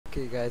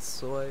Okay guys,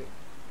 so I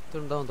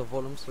turned down the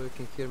volume so you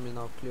can hear me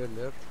now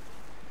clearly.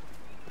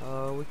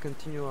 We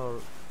continue our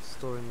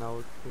story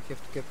now. We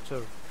have to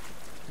capture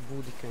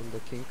Boudica and the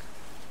king.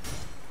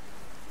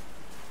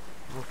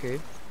 Okay,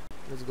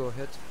 let's go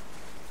ahead.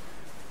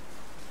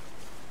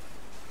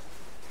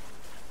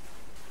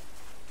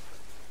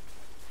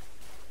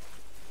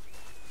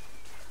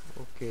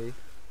 Okay.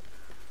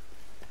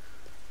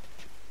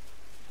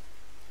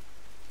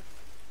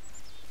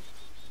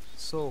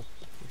 So,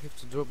 we have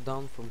to drop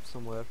down from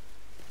somewhere.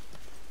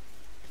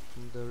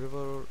 From the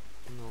river,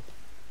 no.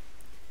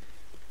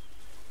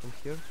 From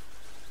here?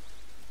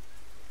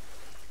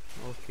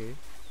 Okay.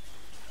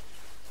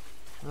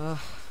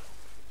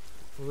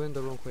 We went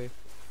the wrong way.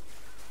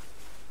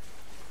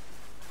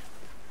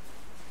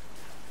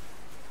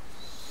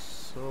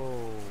 So,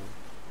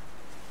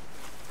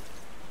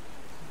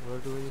 where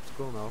do we need to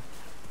go now?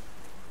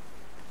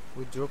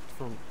 We dropped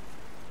from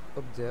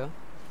up there,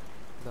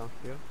 down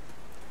here.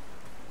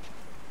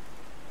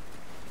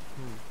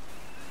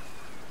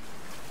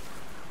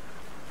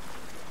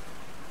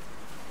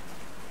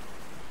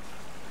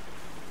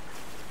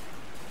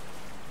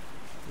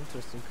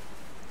 Interesting.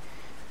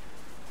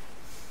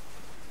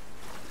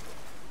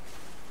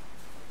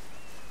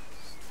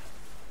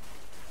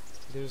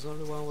 There's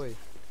only one way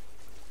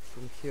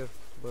from here,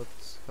 but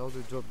how do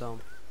we drop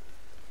down?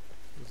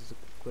 This is a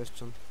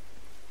question.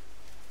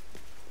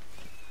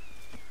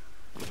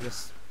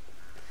 Yes.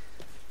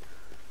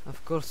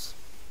 Of course.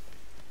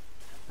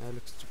 I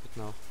look stupid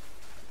now.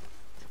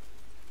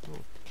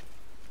 Oh.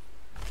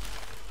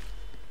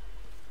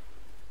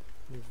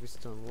 New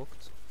vista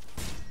unlocked.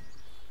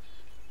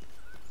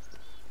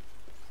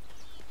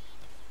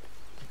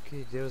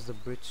 Okay, there's the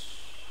bridge.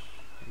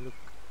 Look,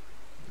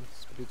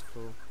 it's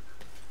beautiful.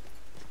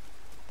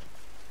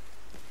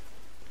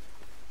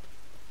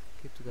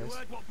 You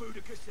heard what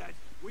Boudica said.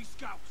 We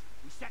scout,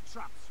 we set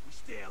traps, we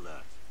stay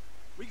alert.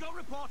 We got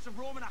reports of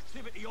Roman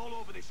activity all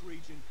over this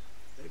region.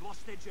 They've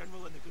lost their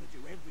general and they're going to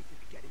do everything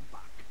to get him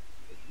back.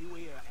 If you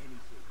hear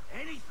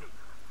anything,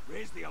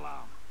 raise the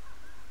alarm.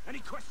 Any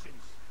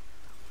questions?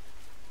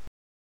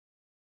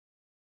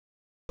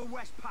 The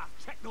west path,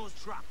 check those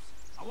traps.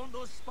 I want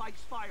those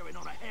spikes firing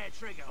on a hair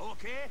trigger,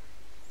 okay?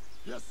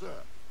 Yes,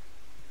 sir.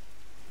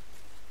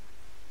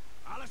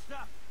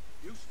 Alistair,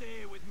 you stay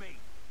here with me.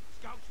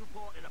 Scouts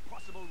reported a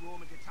possible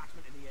Roman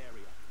detachment in the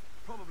area.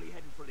 Probably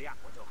heading for the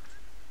aqueduct.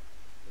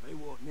 But they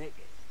won't make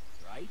it,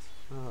 right?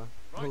 Right,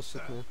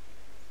 Bullshit, sir. man.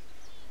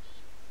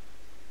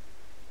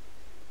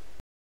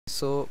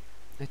 So,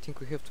 I think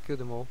we have to kill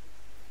them all.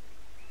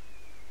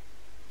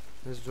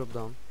 Let's drop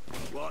down.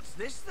 What's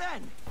this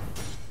then?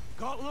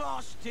 Got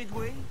lost, did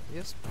we?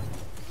 Yes.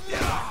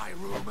 Die,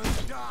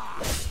 Romans,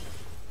 die!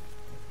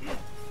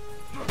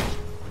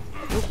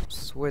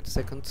 Oops, wait a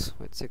second,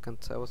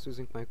 I was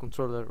using my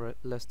controller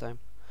last time.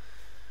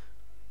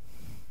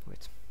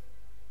 Wait.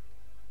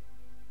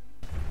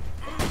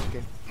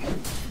 Okay.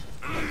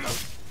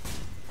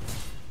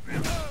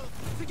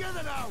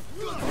 Together now!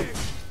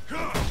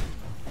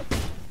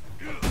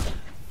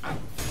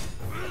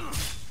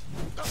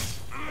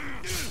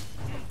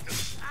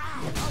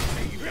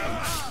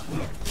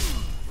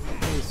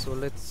 Okay, so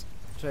let's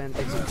try and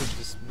execute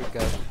this big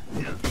guy.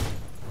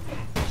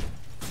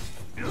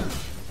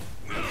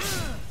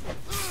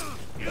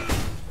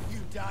 You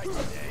die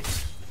today.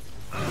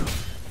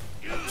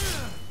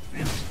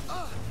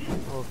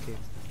 Okay.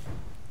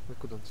 We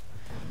couldn't.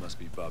 There must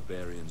be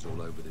barbarians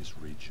all over this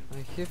region.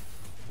 I have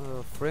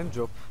a frame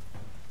drop.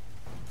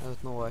 I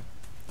don't know why.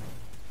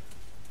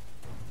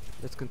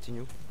 Let's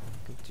continue.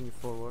 Continue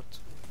forward.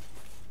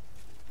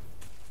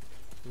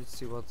 Let's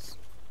see what's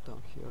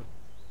down here.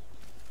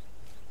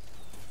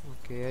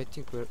 Okay, I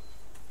think we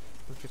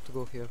have to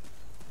go here.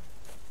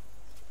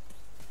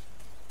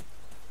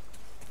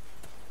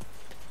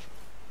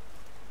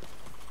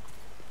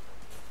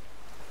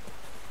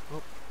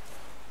 Oh.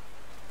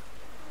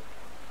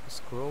 A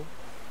scroll.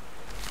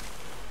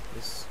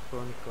 This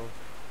chronicle.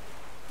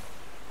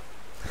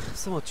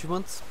 Some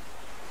achievements.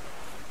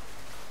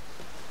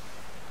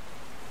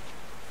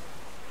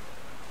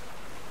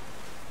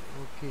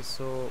 Okay,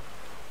 so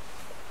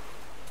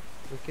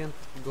we can't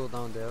go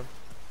down there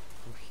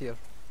from here.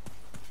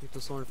 It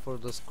was only for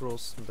the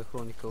scrolls and the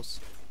chronicles.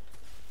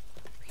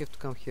 We have to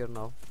come here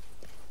now.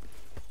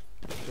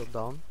 Go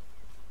down.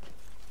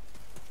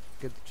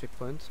 Get the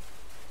checkpoint.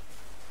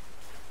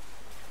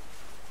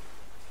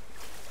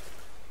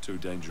 Too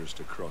dangerous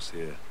to cross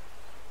here.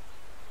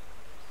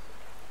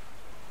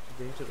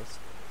 Dangerous.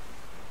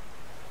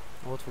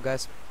 What for,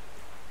 guys?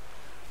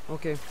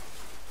 Okay.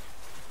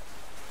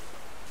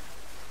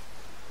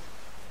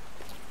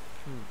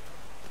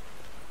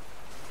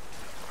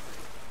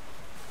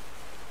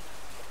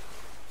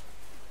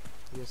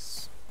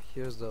 Yes,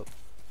 here's the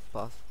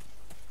path.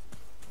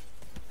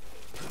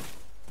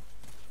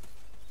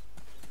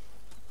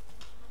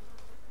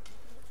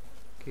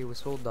 Okay, we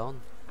slow down.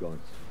 Gods,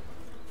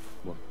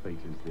 what fate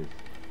is this?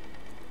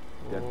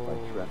 Death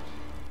by traps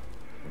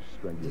or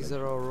strangulation? These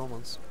are our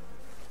Romans,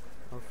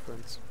 our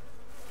friends.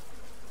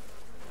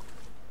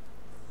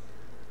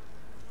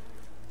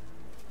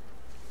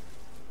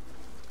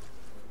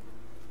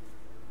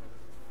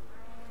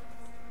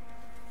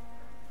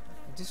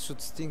 This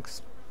should stink.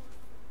 This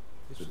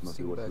This should must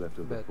be stink what's left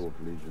of the bad. 4th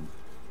Legion.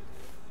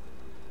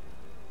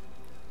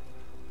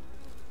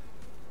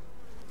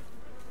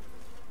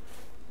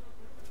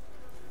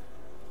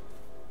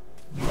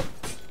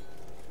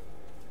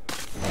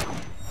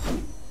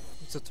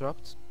 It's a trap.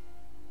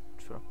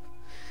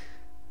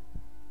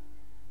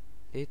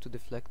 A to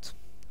deflect.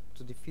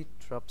 To defeat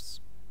traps.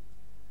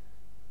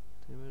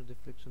 Timer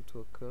deflection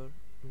to occur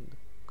in the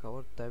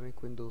covered timing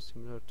window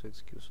similar to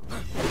execution.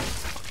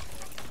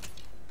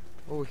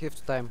 Oh, we have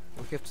to time.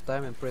 We have to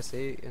time and press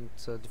A and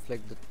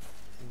deflect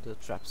the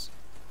traps.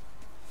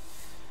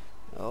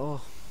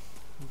 Oh,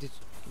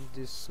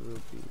 this will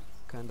be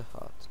kinda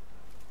hard.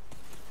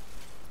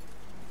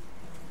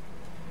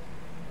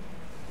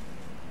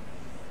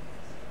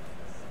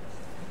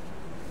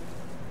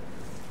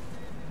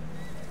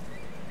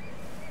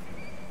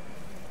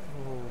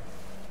 Oh,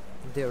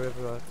 they're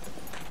everywhere.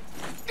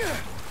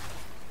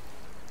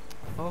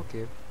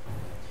 Okay.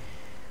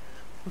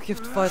 We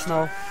have to fight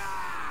now.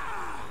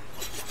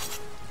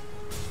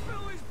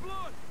 Spill his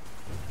blood!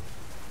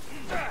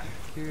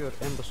 Kill your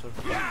ambassador.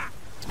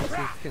 See if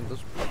you can do.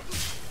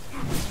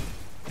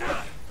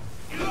 Oh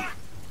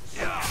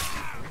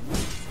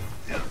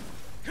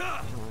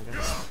my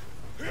god.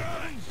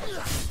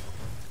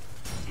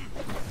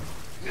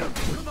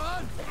 Come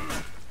on!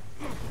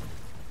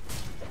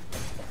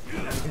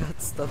 God,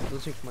 stop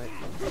dodging my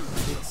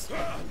hits. I'm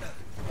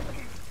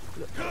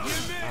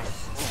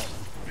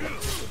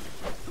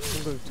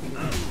going to kill this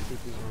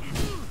one.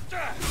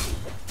 Yes.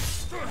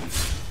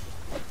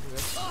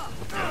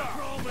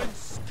 Roman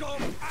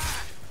scum!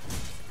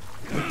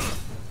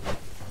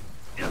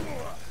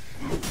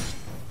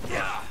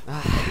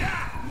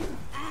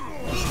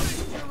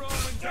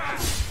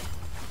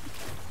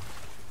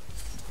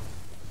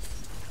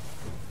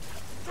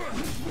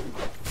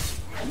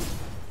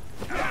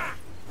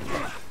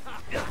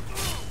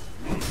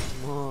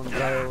 Come on,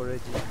 die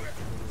already.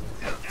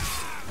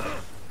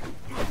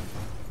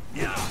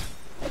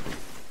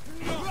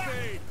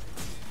 Nothing!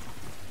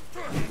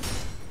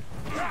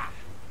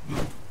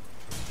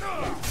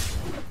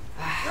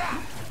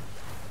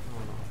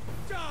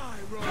 Die,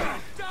 Roman!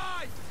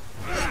 Die!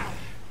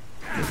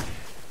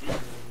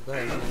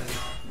 Die, man.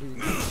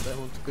 Please, I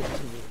want to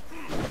continue.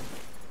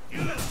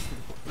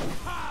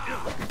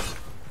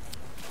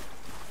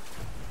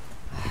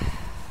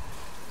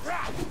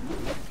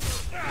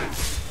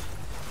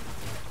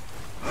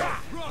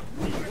 Run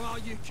while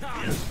you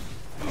can!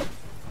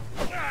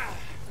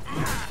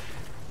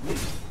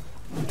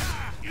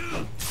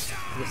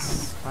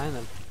 Yes,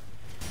 final.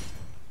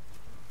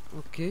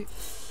 Okay.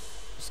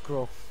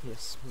 Scroll.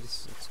 Yes, this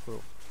is a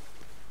scroll.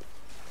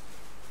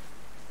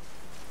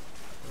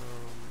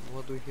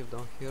 What do we have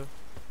down here?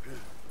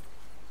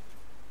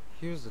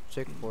 Here's the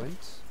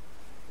checkpoint.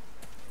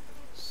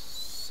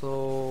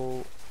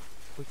 So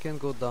we can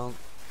go down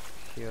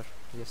here.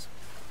 Yes.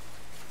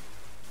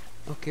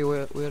 Okay, we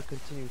are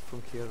continuing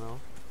from here now.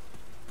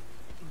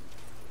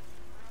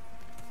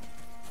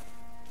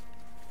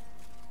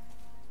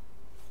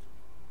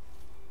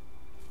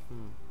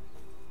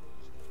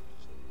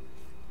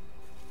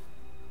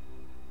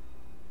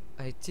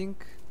 I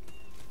think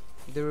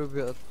there will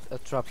be a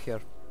trap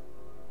here.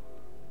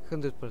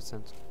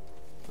 100%.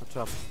 A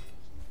trap.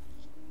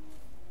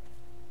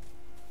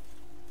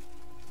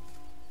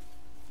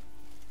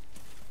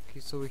 Okay,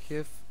 so we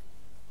have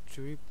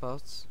 3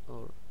 paths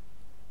or...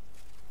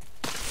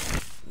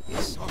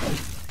 Yes.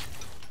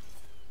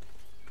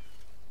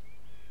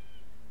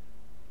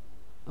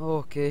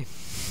 Okay.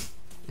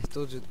 I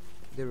told you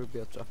there will be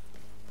a trap.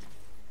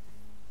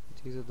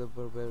 These are the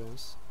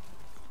barbarians.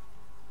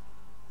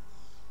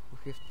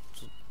 We have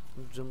to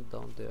jump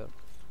down there.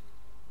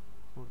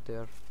 Or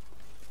there.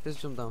 Let's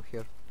jump down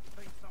here.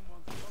 Think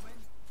someone's coming?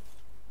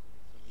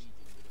 The Legion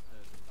would have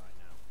heard them by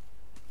now.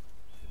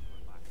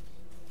 Relax.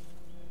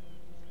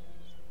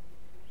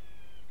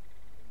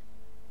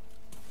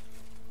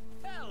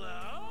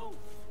 Hello?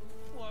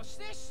 What's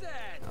this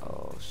then?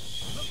 Oh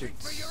shit. Looking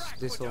for your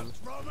This one.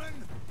 aqueduct, Roman?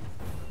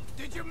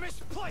 Did you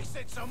misplace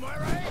it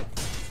somewhere, eh?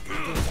 You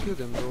can kill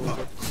them though,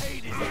 but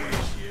Hated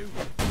waste you.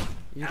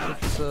 you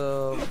could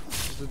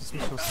do this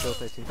mission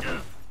stealth, I think.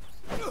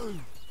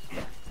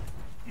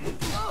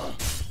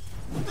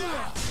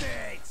 That's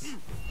it.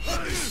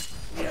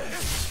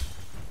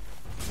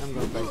 I'm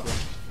gonna die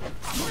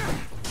here.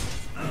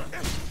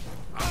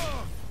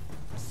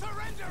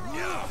 Surrender or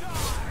die.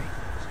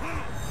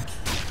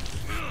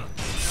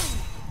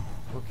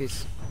 Okay,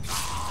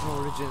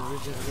 oh, regen.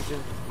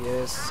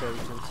 Yes,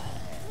 regen.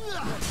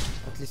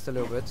 At least a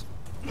little bit.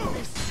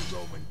 Roman.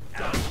 I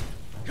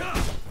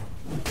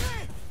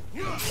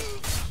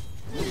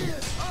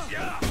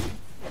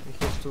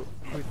have to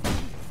quit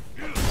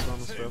this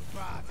one as well.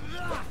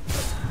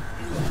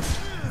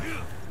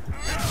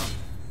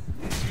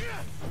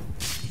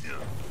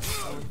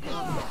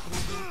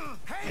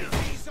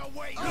 Hades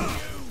awaiting you.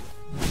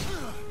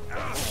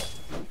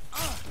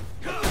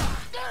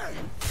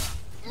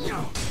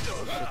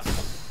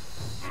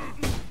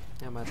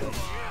 Yeah, my bad.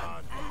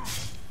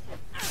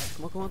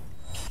 Come on.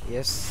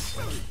 Yes.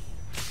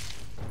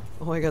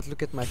 Oh my god,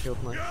 look at my health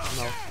now.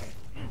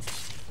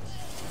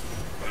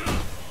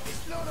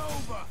 It's not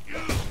over.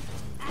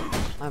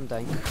 I'm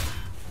dying.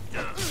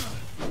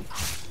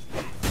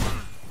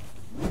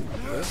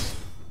 Yes?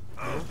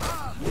 No?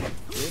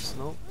 Yes?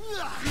 No?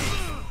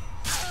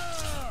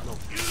 No.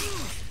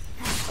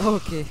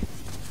 Okay.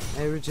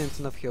 I regained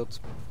enough health.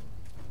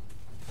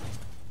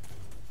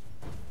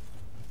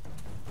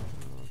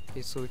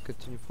 Okay, so we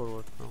continue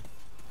forward now.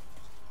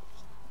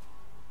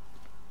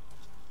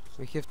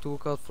 We have to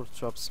look out for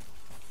traps.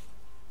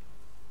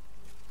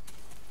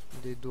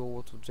 They do a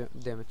lot of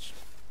damage.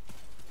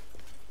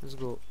 Let's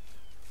go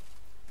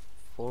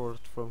forward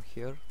from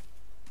here.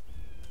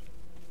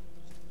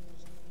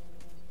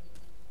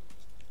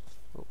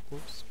 Oh,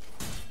 oops.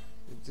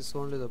 Is this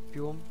only the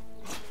Puum?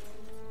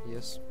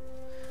 Yes.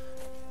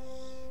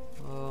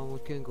 We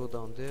can go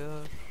down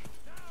there.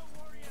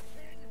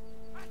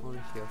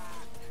 Only here,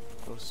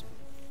 of course.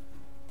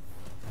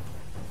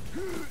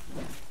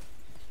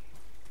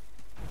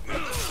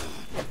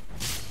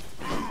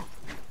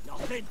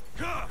 Nothing.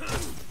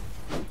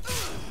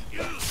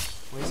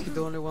 Why is he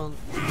the only one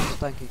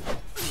tanking?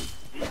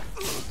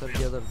 What are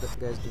the other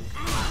guys doing?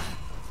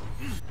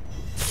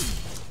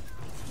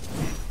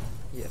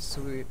 Yes,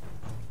 so we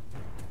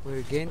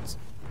regained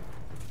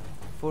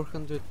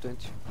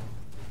 420.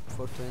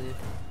 420.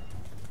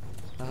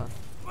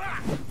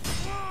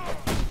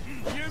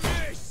 You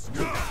miss.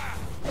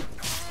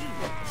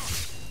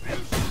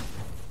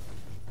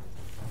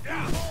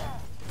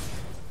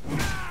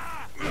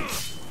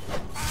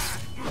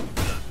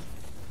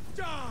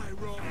 Die,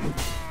 Roman.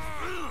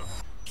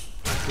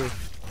 Okay.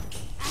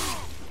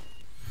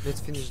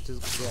 Let's finish this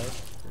guy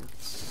and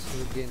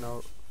regain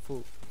our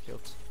full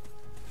health.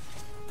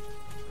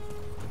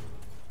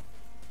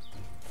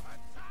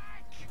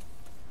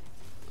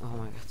 Oh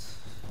my god.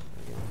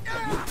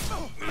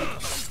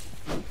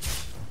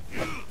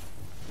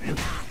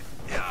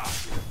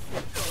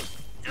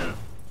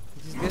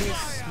 These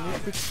guys move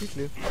pretty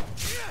quickly.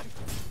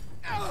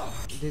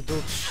 They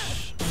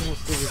dodge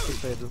almost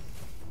everything I do.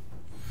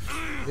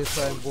 That's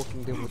why I'm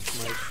blocking them with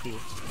my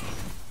shield.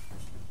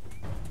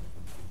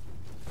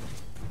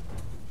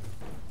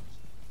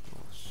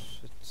 Oh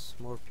shit,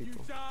 more You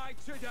people. die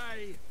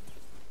today.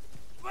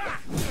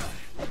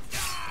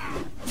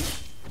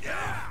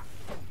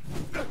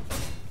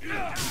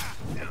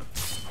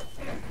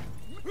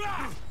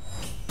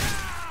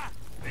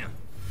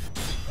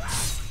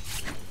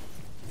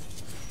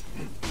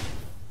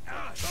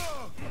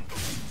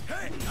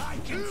 I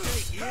can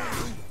take you.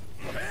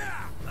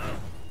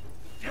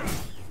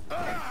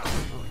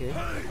 Okay.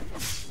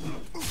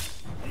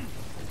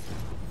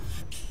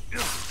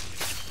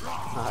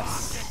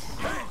 Nice.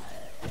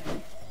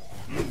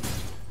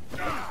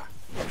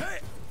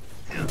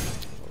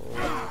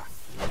 Oh.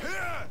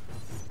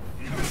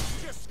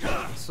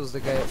 This was the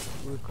guy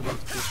we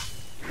couldn't push.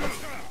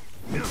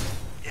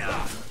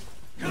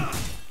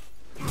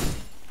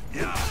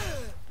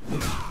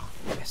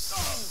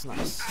 Yes,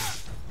 nice.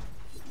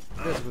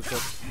 That's good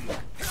job.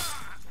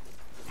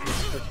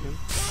 Let's hit him.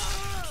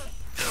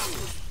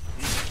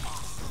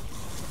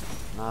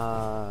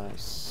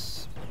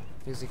 Nice.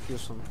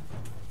 Execution.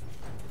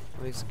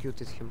 We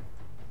executed him.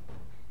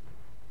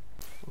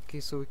 Okay,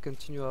 so we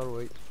continue our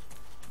way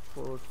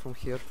forward from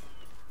here,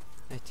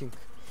 I think.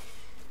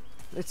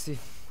 Let's see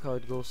how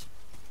it goes.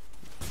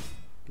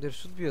 There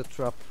should be a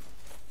trap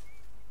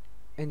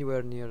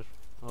anywhere near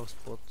our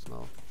spot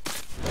now.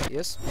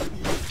 Yes?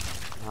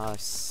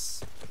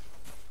 Nice.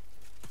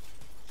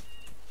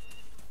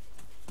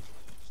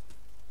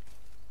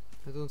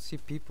 I don't see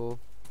people,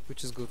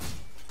 which is good.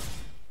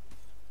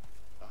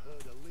 I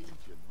heard a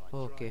legion might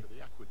Okay. try for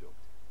the aqueduct.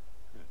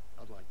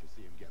 I'd like to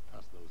see him get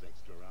past those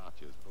extra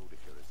archers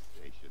Boudicca has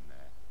stationed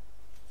there.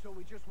 So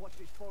we just watch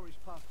this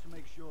forest path to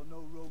make sure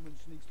no Roman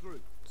sneaks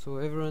through. So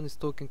everyone is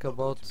talking Not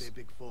going about to be a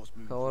big force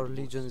moving how through our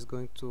the legion woods. is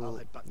going I'll to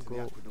head back to the go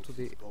aqueduct to and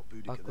the support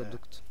Boudicca there.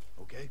 aqueduct.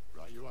 Okay,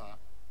 right you are.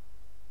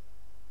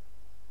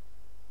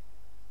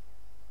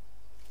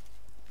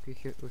 We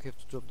have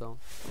to drop down.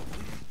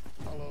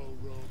 Hello,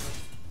 Roman.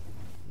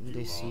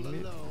 They You see all me.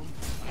 alone,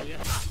 are you?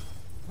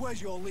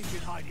 Where's your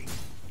legion hiding?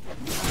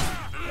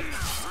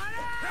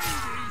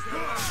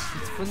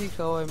 It's funny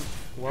how I'm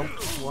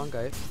one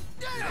guy,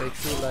 but I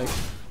feel like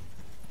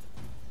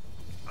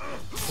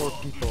 4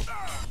 people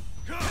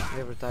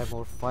every time,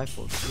 or 5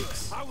 or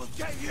 6. I will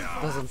get you.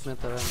 Doesn't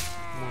matter,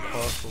 I'm more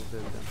powerful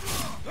than them.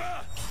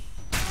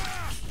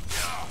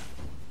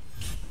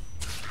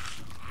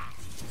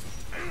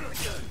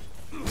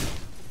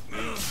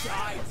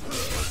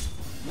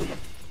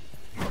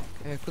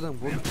 I couldn't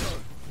block.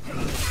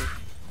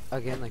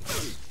 Again, I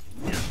could.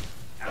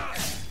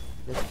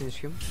 Let's finish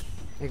him.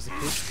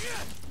 Execute.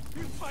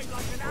 You fight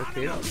like an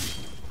Okay.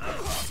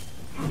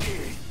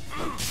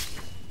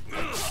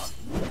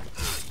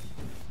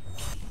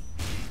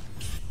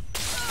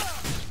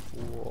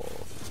 Whoa.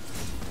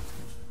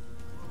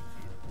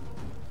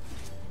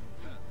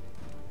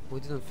 We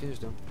didn't finish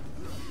them.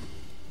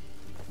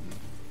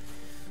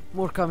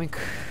 More coming.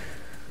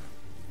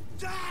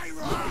 Die,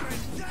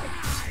 Roman,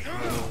 die!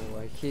 Oh,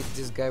 I hate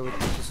this guy with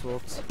two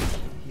swords.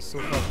 He's so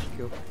hard to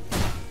kill.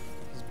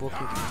 He's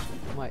blocking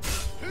my...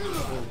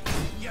 Oh.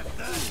 You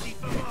thirsty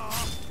for more?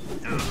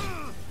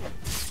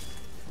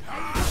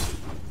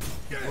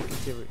 He's blocking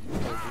everything.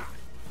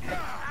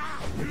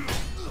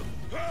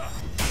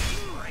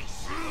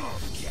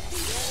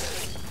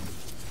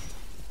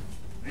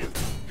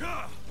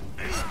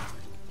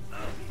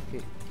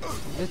 Okay,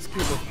 let's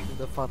kill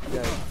the fat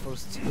guy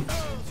first.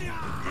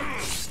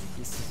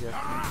 This is easier.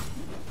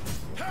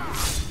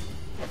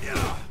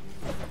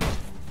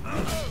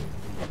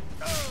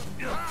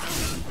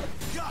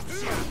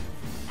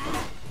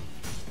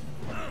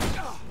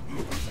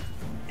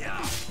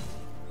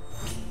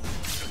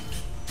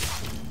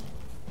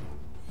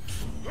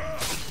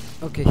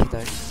 Okay, he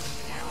died.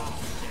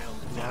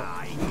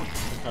 Now,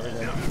 have it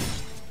there.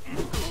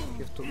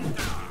 Give to.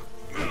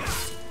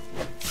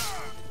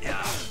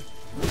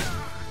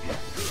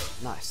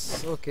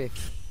 Nice. Okay.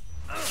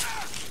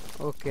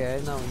 Okay, I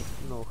now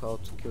know how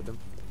to kill them.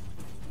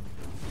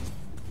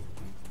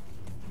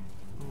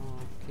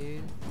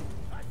 Okay.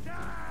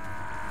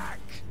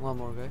 One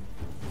more guy.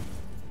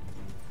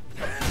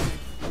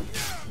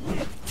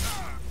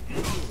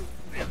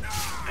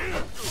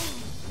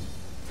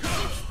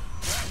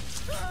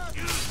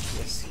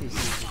 Yes, he's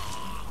easy.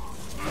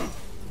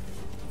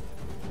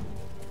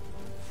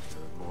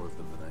 There are more of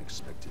them than I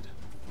expected.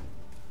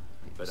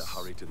 Better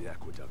hurry to the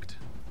aqueduct.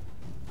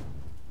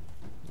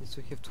 Yes,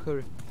 we have to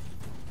hurry.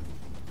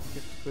 We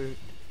have to hurry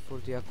for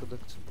the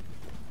aqueduct.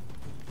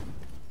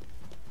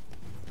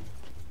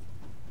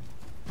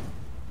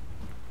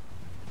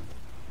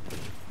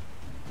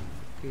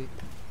 Okay.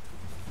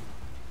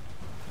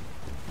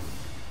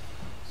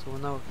 So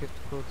now we have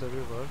to cross the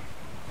river.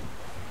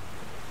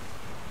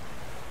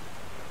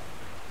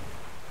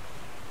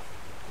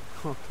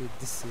 Okay,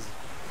 this is...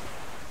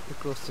 we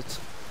crossed it.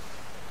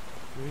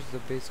 We reached the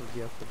base of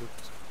the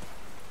aqueduct.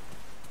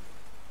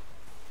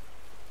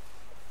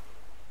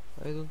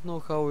 I don't know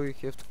how we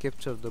have to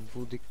capture the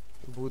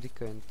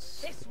Boudica and...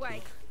 This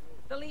way!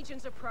 The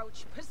legions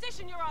approach.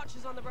 Position your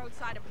archers on the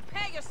roadside and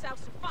prepare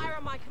yourselves to fire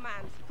on my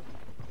command.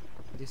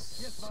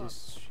 This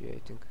is she, I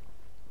think.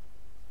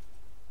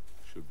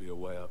 Should be a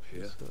way up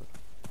here.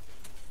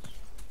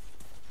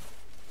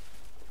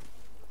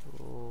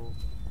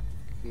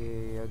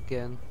 Okay,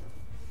 again.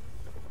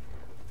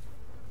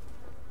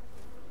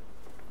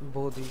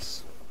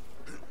 Bodies.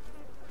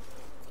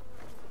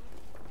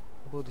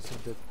 Bodies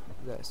of dead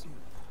guys.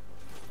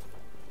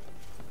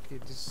 Okay,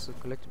 this is a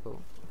collectible.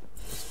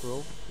 A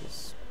scroll.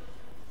 Yes.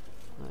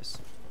 Nice.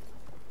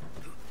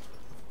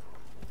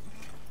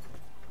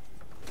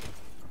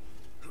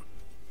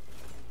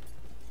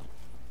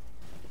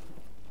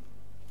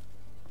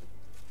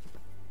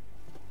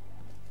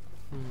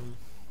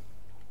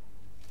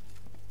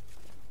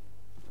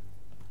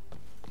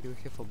 Okay, we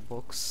have a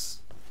box.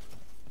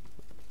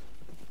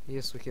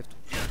 Yes, we have to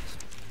put.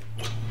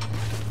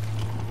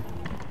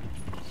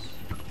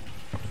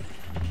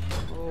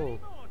 Oh,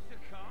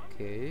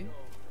 okay.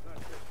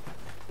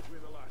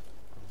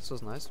 This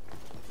was nice.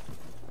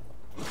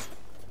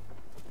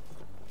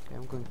 Okay,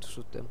 I'm going to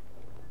shoot them.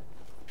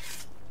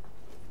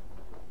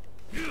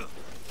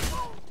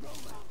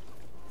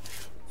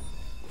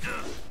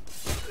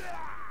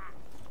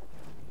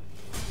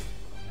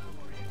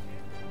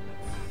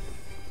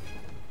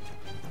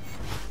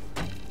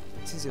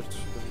 It's easier to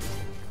shoot them now.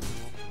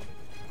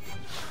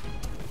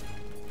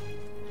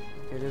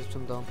 Okay, let's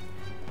jump down.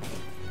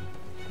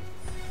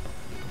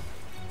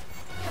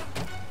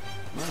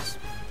 Nice.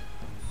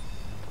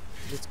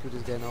 Let's kill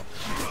this guy now.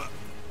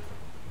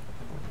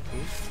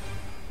 Okay.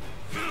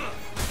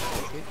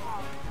 Okay.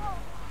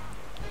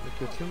 We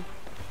killed him.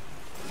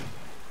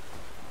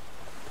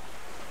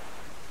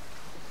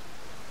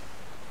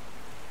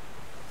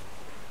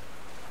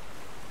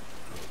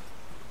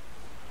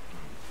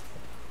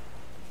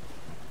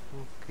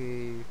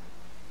 Okay.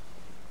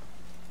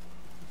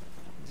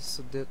 This is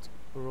a dead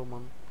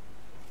Roman.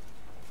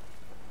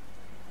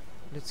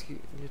 Let's see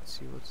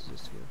what is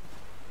this here.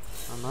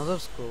 Another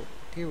scroll.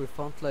 Okay, we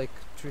found like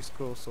 3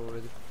 scrolls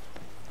already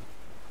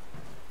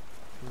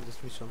in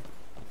this mission.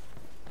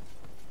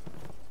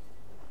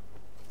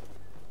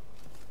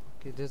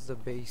 Okay, that's the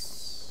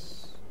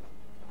base.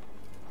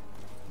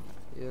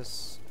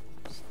 Yes,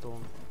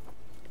 stone.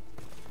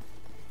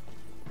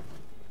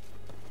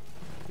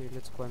 Okay,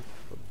 let's climb.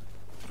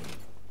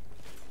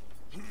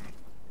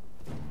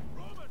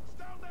 Romans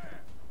down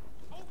there!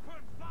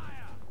 Open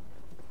fire!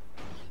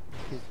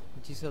 Okay,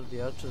 these are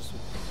the archers.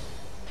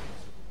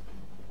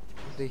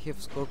 They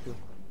have Scorpio.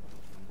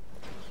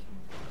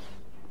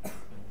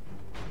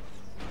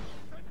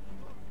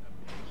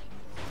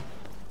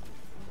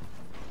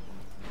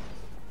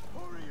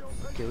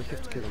 Okay, we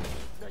have to kill them.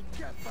 Then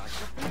get back to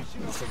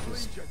finishing off the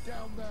creature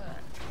down there.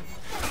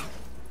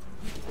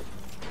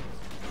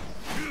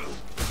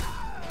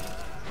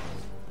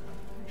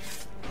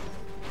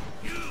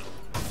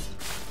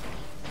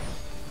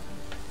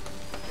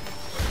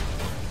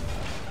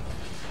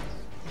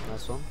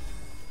 Nice one.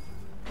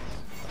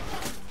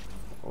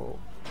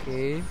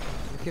 Okay,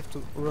 we have to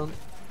run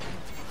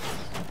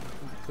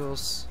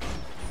because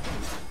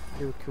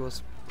he will kill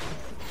us.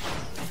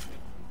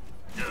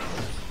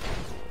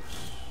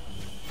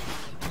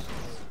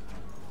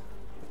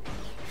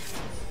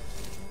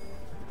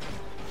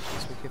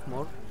 So we have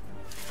more.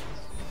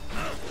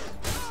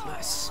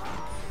 Nice.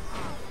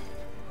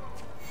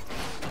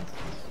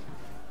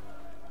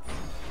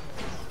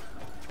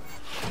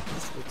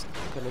 Let's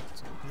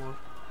collect more.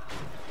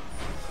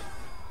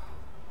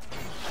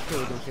 Okay,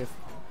 we don't have.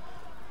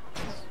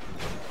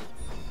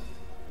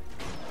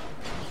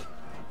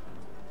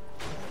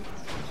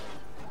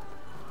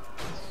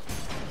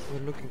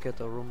 We're looking at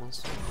our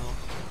Romans now.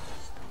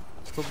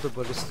 Stop the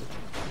ballista.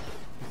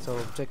 It's our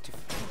objective.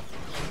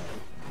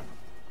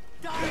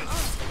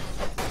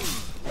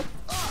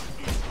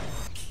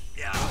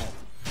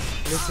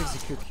 Let's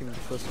execute him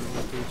because we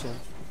want to regen.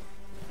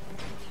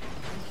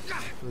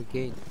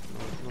 Regain.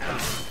 No,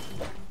 not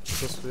regain.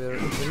 Because we're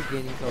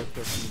regaining our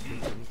health.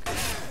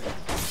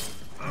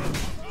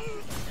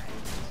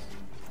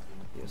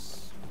 Yes.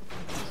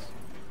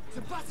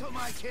 To battle,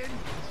 my kin!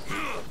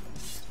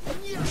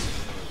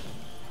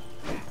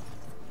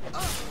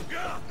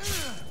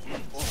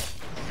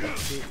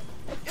 Okay.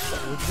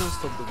 We didn't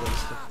stop the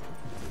ballista.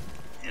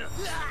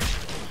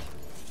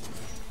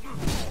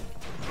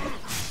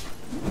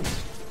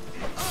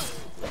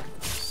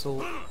 So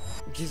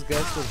these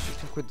guys were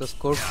shooting with the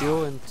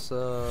Scorpio and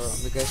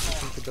the guy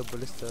shooting with the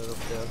ballista up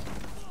there.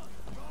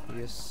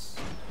 Yes.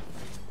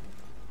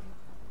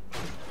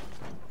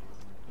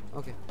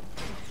 Okay.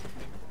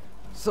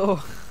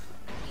 So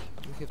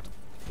we have to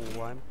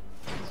climb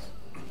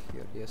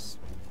here. Yes.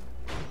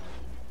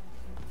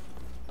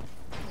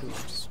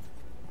 Pillars.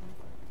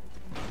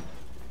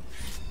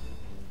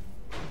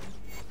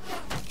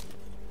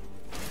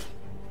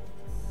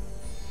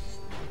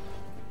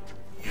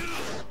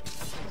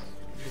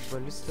 The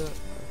ballista.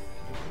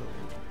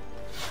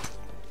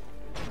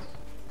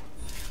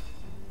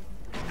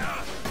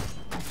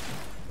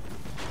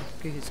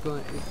 Okay, he's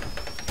going.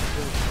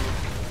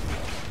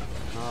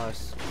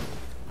 Nice.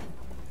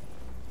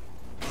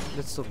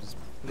 Let's stop this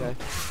guy.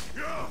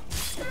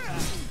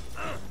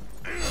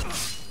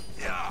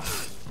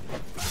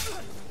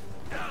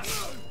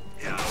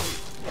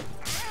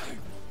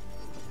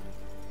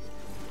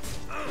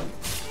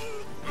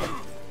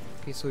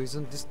 Okay, so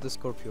isn't this the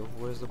Scorpio?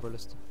 Where's the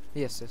ballista?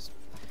 Yes, yes.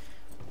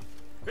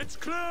 It's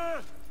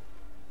clear!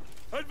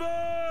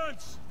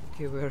 Advance!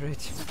 Okay, we're ready.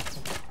 Is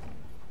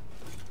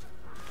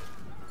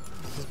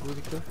this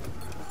Boudica?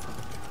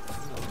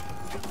 No.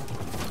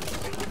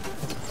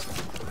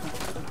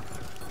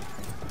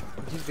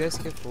 These guys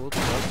have both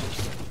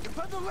archers.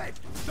 Defend the lid!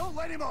 Don't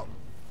let him up!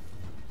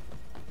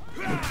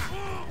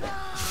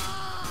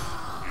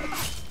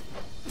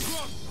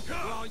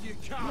 While you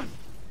can!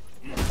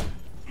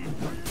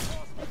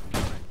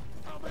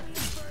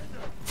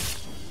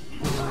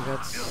 Oh my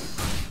god.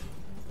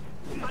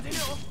 Had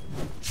enough!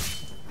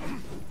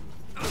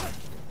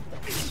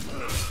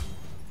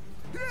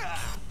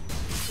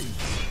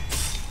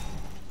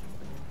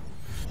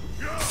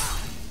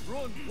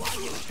 Run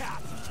while you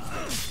can!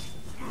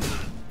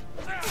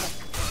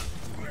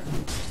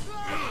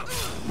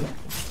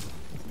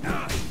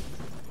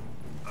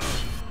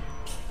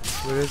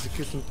 We're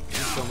executing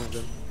some of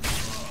them.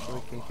 So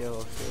we can kill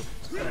our field.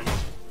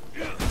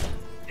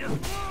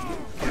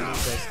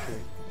 Guys too.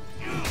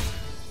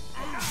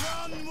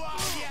 Run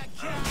while you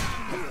can!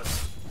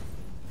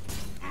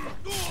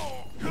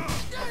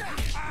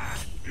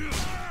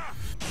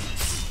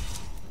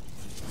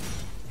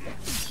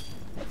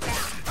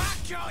 I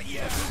got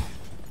you!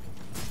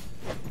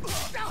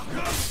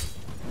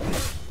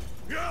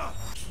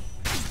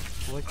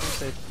 Why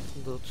can't I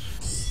dodge?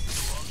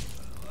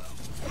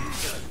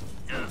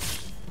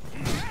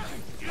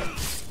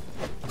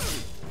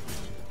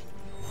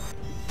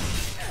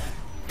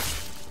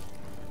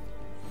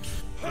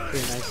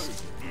 Okay,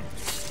 nice.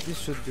 This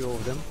should be all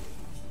of them.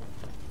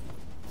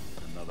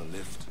 Another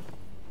lift.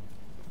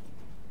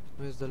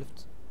 Where's the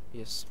lift?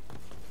 Yes.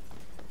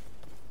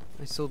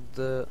 I saw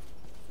the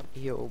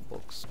yellow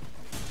box.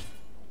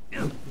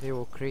 They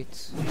will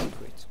create.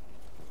 Great.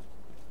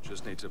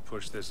 Just need to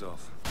push this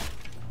off.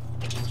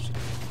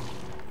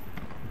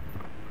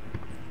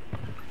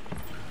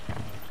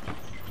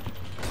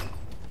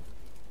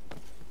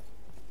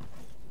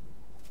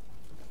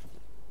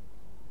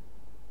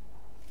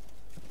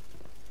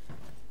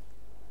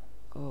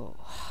 Oh,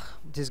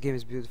 this game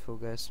is beautiful,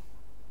 guys.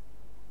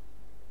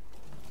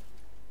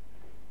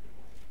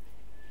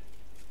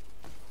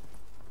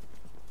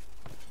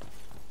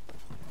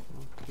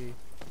 Okay.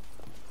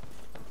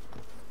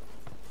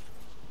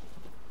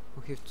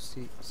 We have to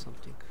see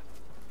something.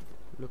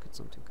 Look at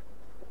something.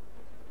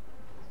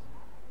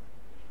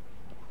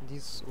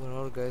 These were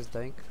our guys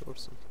dying or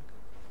something.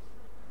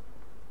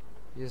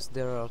 Yes,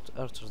 there are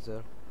archers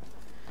there.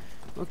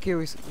 Okay,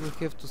 we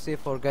have to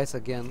save our guys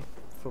again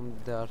from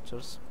the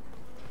archers.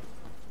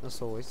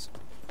 As always.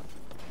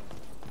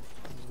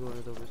 Let's go a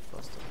little bit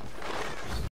faster.